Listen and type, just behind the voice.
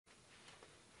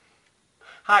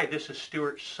Hi, this is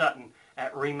Stuart Sutton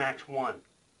at REMAX 1.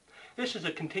 This is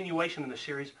a continuation in the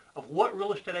series of what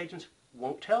real estate agents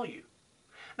won't tell you.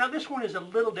 Now this one is a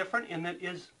little different in that it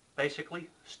is basically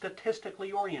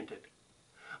statistically oriented.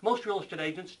 Most real estate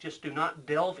agents just do not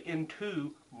delve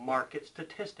into market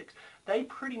statistics. They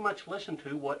pretty much listen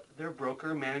to what their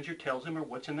broker or manager tells them or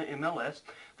what's in the MLS.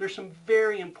 There's some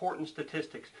very important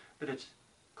statistics that it's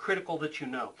critical that you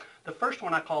know. The first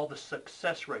one I call the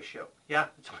success ratio. Yeah,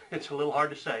 it's a little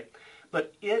hard to say,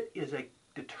 but it is a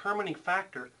determining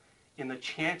factor in the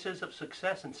chances of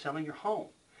success in selling your home.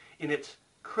 And it's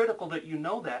critical that you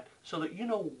know that so that you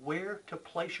know where to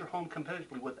place your home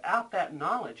competitively. Without that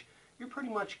knowledge, you're pretty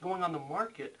much going on the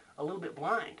market a little bit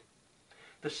blind.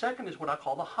 The second is what I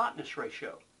call the hotness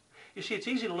ratio. You see, it's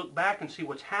easy to look back and see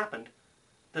what's happened.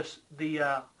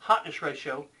 The hotness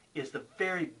ratio is the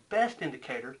very best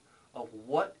indicator of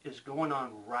what is going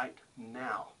on right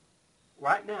now.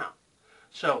 Right now.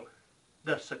 So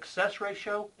the success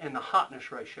ratio and the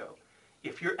hotness ratio,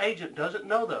 if your agent doesn't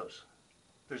know those,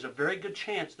 there's a very good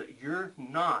chance that you're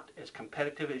not as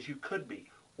competitive as you could be.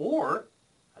 Or,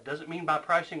 that doesn't mean by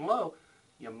pricing low,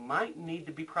 you might need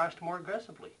to be priced more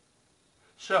aggressively.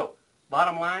 So,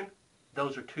 bottom line,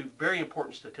 those are two very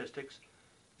important statistics.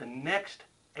 The next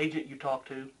agent you talk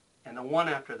to, and the one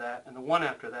after that, and the one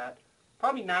after that,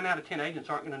 probably 9 out of 10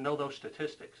 agents aren't going to know those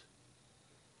statistics.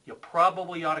 You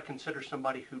probably ought to consider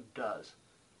somebody who does.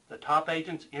 The top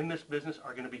agents in this business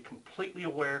are going to be completely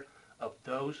aware of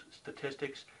those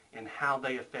statistics and how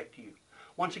they affect you.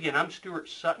 Once again, I'm Stuart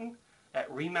Sutton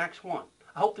at REMAX 1.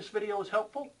 I hope this video was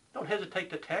helpful. Don't hesitate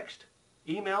to text,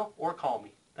 email, or call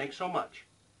me. Thanks so much.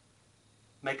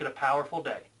 Make it a powerful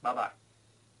day. Bye-bye.